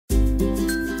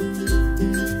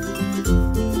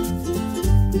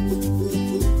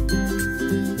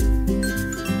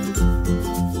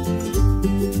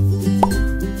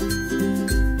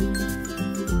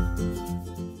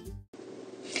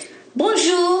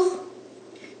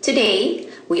Today,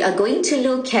 we are going to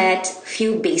look at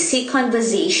few basic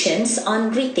conversations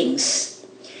on greetings.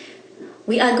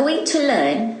 We are going to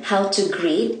learn how to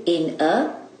greet in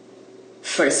a,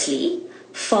 firstly,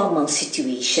 formal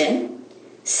situation,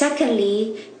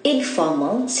 secondly,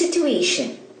 informal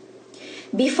situation.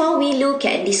 Before we look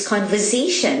at these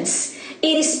conversations,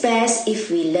 it is best if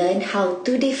we learn how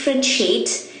to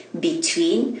differentiate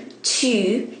between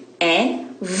tu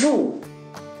and vous.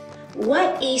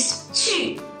 What is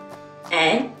tu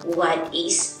and what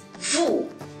is vous?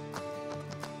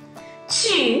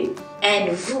 Tu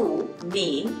and vous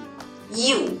mean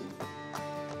you.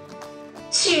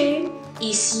 Tu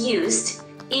is used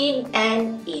in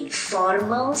an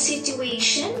informal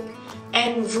situation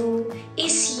and vous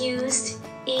is used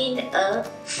in a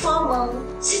formal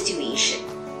situation.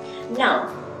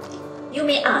 Now, you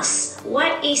may ask,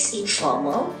 what is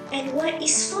informal and what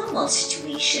is formal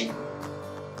situation?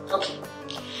 Okay,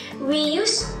 we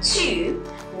use tu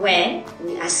when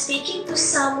we are speaking to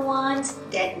someone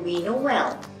that we know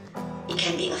well. It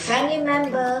can be a family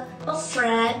member, a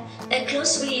friend, a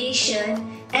close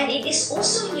relation, and it is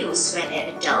also used when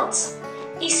an adult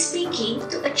is speaking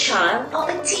to a child or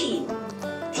a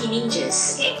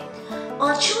teenagers. Okay?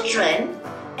 Or children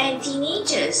and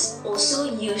teenagers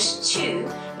also use tu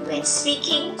when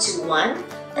speaking to one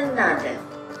another.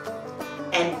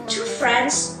 And two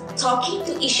friends talking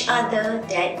to each other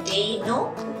that they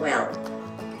know well.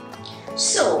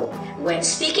 So, when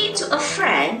speaking to a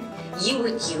friend, you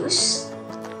would use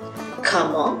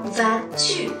Comment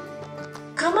vas-tu?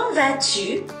 Comment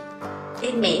vas-tu?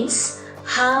 It means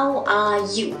how are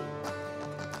you?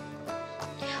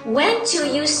 When to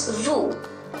use vous?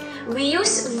 We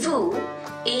use vous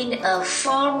in a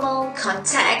formal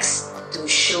context to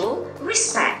show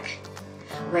respect.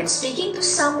 When speaking to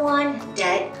someone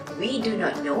that we do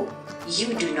not know,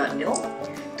 you do not know,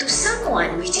 to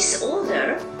someone which is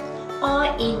older, or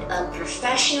in a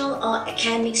professional or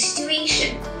academic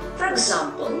situation. For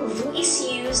example, vous is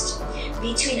used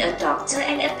between a doctor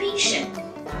and a patient,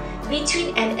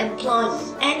 between an employee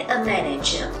and a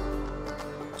manager.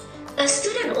 A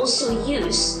student also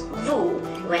uses vous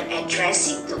when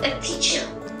addressing to a teacher,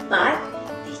 but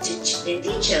the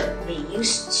teacher may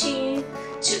use tu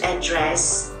to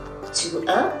address to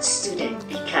a student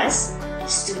because the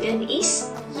student is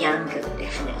younger,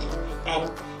 definitely, and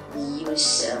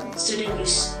student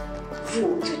use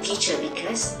vous to teacher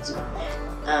because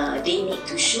they need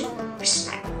to show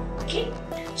respect. Okay,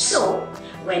 so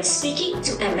when speaking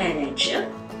to a manager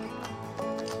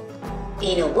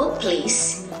in a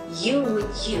workplace, you would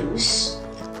use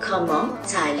comment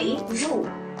allez-vous?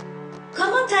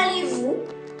 Comment allez-vous?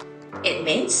 It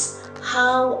means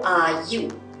how are you?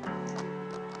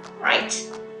 Right?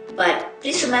 But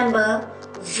please remember,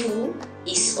 vous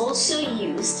is also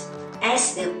used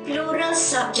as the plural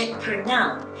subject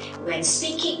pronoun when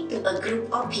speaking to a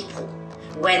group of people,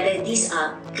 whether these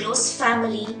are close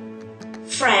family,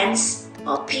 friends,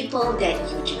 or people that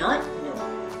you do not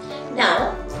know.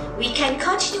 Now, we can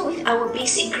continue with our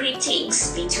basic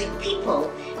greetings between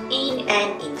people in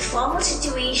an informal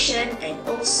situation and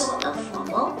also a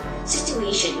formal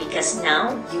situation, because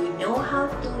now you know how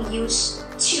to use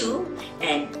tu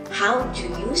and how to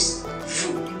use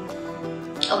vous.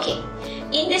 Okay,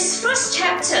 in this first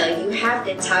chapter, you have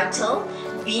the title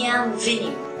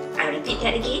Bienvenue. I repeat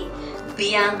that again,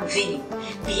 Bienvenue.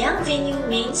 Bienvenue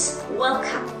means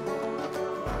welcome.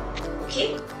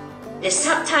 Okay, the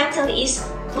subtitle is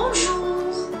Bonjour.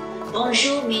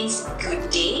 Bonjour means good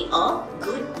day or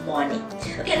good morning.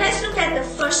 Okay, let's look at the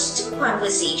first two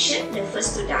conversations, the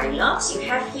first two dialogues you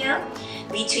have here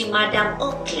between Madame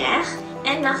Auclair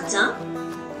and Martin,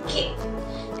 okay,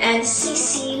 and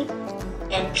Cécile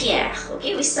and Pierre.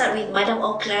 Okay, we start with Madame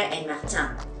Auclair and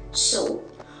Martin. So,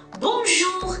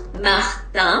 bonjour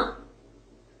Martin.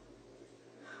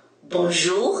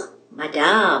 Bonjour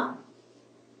Madame.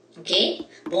 Okay,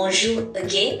 bonjour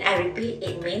again, I repeat,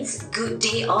 it means good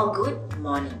day or good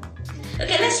morning.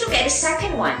 Okay, let's look at the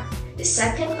second one. The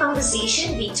second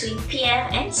conversation between Pierre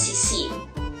and Cécile.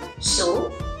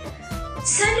 So,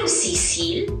 salut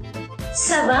Cécile,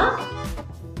 ça va?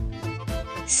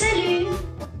 Salut,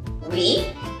 oui,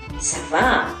 ça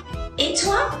va. Et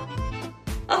toi?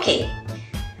 Okay,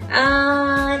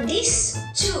 these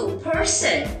two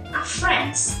persons are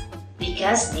friends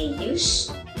because they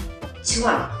use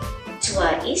toi.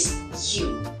 Toi is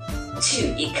you.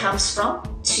 Tu, it comes from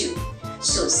tu.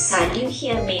 So salut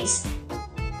here means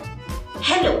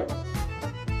hello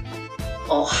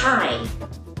or hi.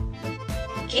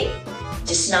 Okay?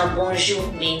 Just now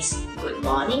bonjour means good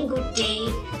morning, good day.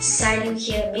 Salut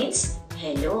here means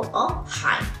hello or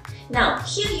hi. Now,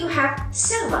 here you have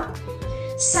ça va.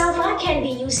 Ça va can be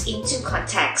used in two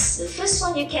contexts. The first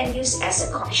one you can use as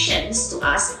a question to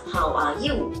ask, how are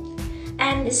you?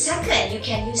 And the second you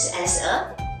can use as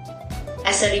a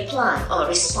reply or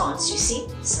response. You see,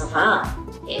 ça va.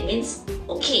 It means,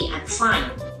 okay, I'm fine.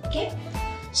 Okay?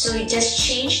 So you just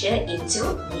change the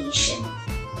intonation.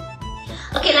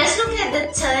 Okay, let's look at the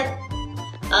third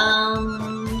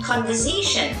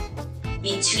conversation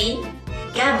between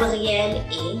Gabriel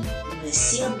et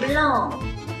Monsieur Blanc.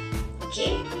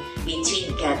 Okay,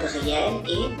 between Gabriel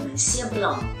et Monsieur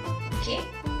Blanc. Okay,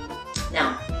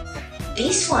 now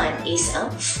this one is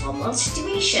a formal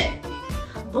situation.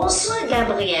 Bonsoir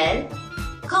Gabriel,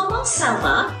 comment ça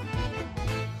va?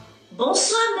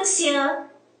 Bonsoir monsieur.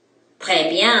 Très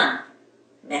bien,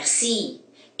 merci.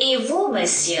 Et vous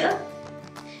monsieur?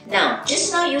 Now,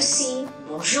 just now you see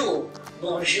bonjour.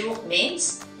 Bonjour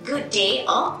means good day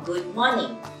or good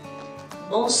morning.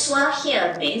 Bonsoir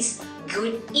here means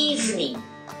good evening.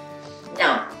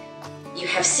 Now, you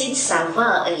have seen ça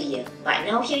va earlier, but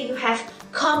now here you have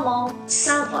comment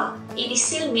ça va. It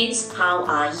still means how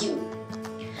are you.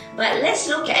 But let's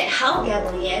look at how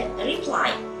Gabriel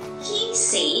replied. He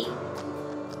said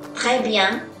très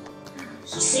bien.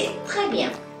 He said très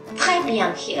bien. Très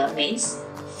bien here means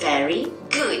very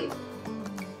good.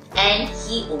 And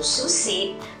he also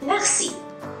said merci.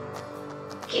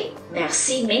 Okay,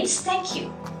 merci means thank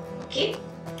you. Okay,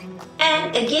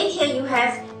 and again here you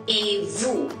have a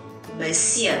vous,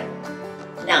 monsieur.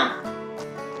 Now,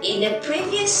 in the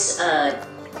previous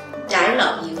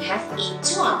dialogue you have et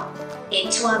toi. Et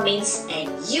toi means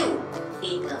and you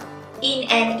in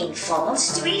an informal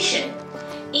situation.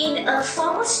 In a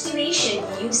formal situation,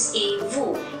 use a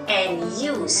vous and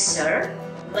you, sir.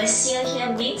 Monsieur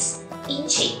here means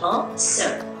inche or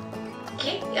sir.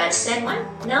 Okay, you understand one?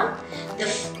 Now,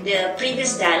 the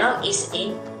previous dialogue is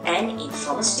in an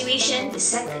informal situation.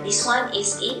 This one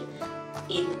is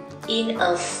in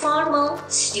a formal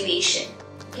situation.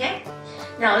 Okay.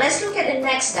 Now let's look at the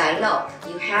next dialogue.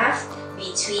 You have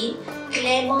between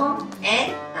Clément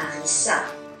and Arissa.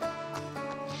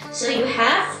 So you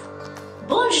have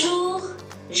bonjour,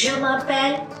 je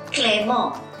m'appelle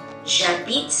Clément,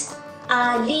 j'habite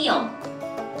à Lyon.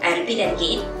 I repeat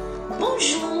again.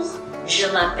 Bonjour, je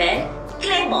m'appelle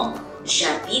Clément,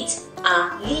 j'habite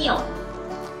à Lyon.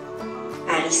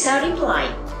 Arissa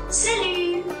replied,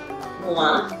 salut,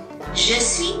 moi, je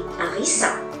suis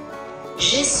Arissa.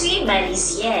 Je suis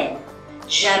malaisienne,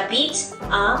 j'habite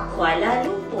à Kuala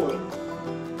Lumpur.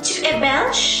 Tu es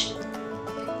belge?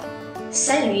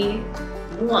 Salut,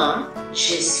 moi,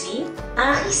 je suis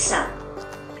Arissa.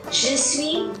 Je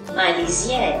suis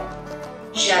malaisienne,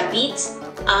 j'habite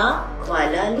à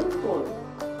Kuala Lumpur.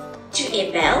 Tu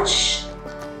es belge?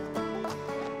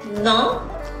 Non,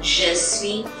 je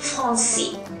suis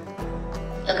français.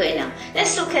 Okay, now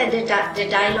let's look at the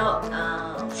dialogue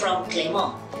from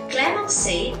Clément. Clément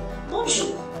said,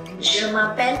 bonjour, je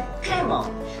m'appelle Clément.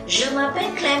 Je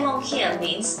m'appelle Clément here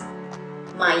means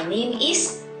my name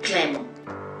is Clément.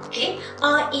 Okay,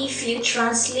 or if you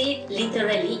translate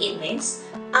literally, it means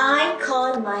I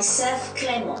call myself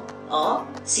Clément, or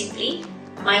simply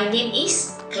my name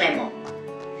is Clément.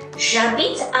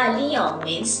 J'habite à Lyon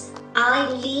means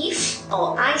I live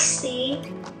or I stay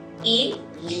in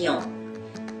Lyon.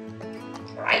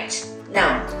 Right,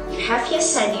 now you have here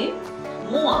salut,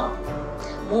 moi.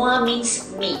 Moi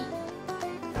means me.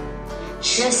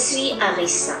 Je suis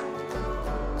Arissa.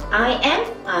 I am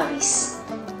Arissa.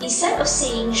 Instead of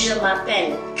saying je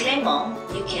m'appelle Clément,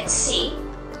 you can say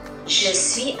je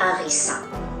suis Arissa.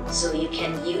 So you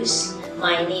can use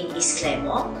my name is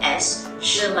Clément as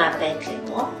je m'appelle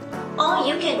Clément, or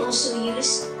you can also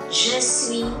use je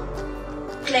suis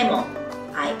Clément.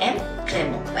 I am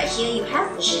Clément. But here you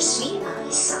have je suis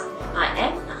Arissa. I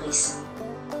am Arissa.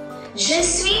 Je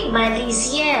suis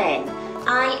malaisienne.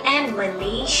 I am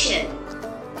Malaysian.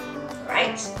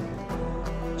 Right?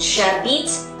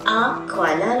 J'habite à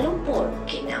Kuala Lumpur.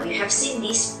 Okay, now you have seen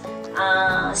this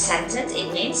sentence.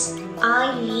 It means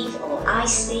I live or I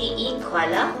stay in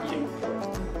Kuala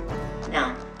Lumpur.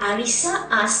 Now, Arissa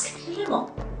asked Clément,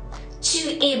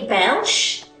 tu es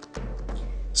belge?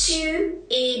 Tu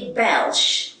es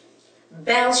belge.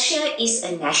 Belge is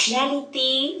a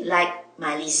nationality like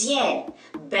Malaysian.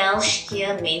 Belge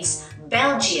here means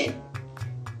Belgian.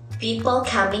 People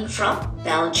coming from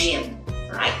Belgium,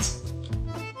 right?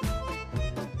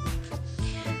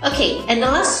 Okay, and the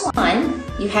last one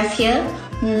you have here,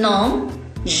 non,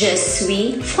 je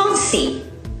suis français.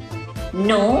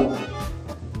 No,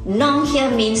 non here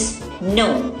means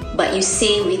no, but you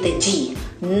say with a G.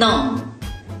 Non,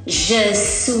 je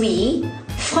suis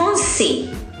français.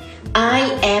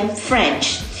 I am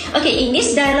French. Okay, in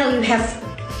this dialogue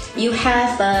you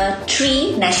have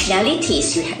three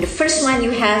nationalities. The first one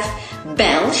you have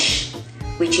Belge,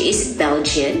 which is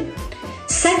Belgian.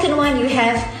 Second one you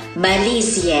have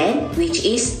Malaysian, which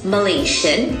is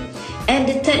Malaysian. And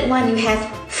the third one you have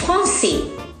Français,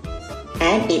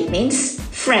 and it means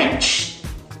French.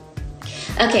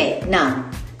 Okay, now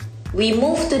we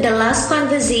move to the last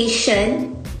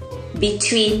conversation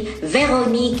between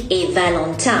Véronique et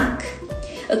Valentin.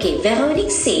 Okay,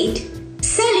 Véronique said,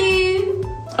 Salut!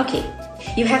 Okay,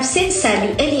 you have said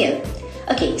salut earlier.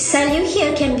 Okay, salut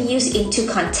here can be used in two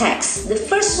contexts. The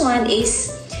first one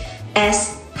is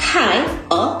as hi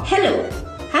or hello.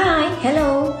 Hi,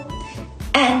 hello.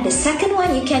 And the second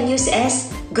one you can use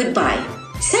as goodbye.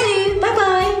 Salut,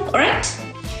 bye-bye, alright?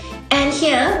 And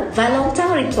here,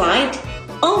 Valentin replied,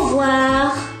 Au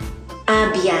revoir,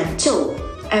 à bientôt.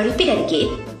 I repeat that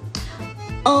again.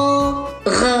 Au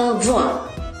revoir.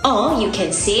 Or you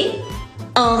can say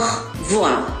au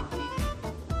revoir.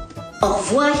 Au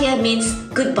revoir here means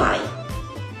goodbye.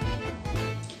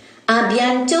 À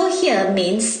bientôt here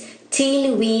means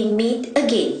till we meet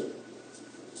again.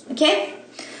 Okay?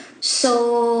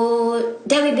 So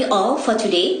that will be all for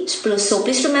today. So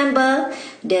please remember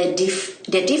the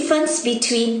difference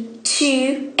between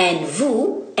tu and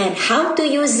vous and how to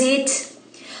use it.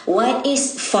 What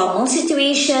is formal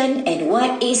situation and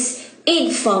what is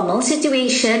informal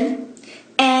situation,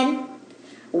 and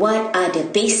what are the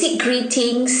basic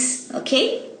greetings.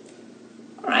 Okay?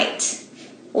 Alright.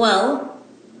 Well,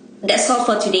 that's all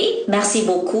for today. Merci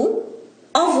beaucoup.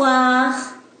 Au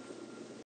revoir.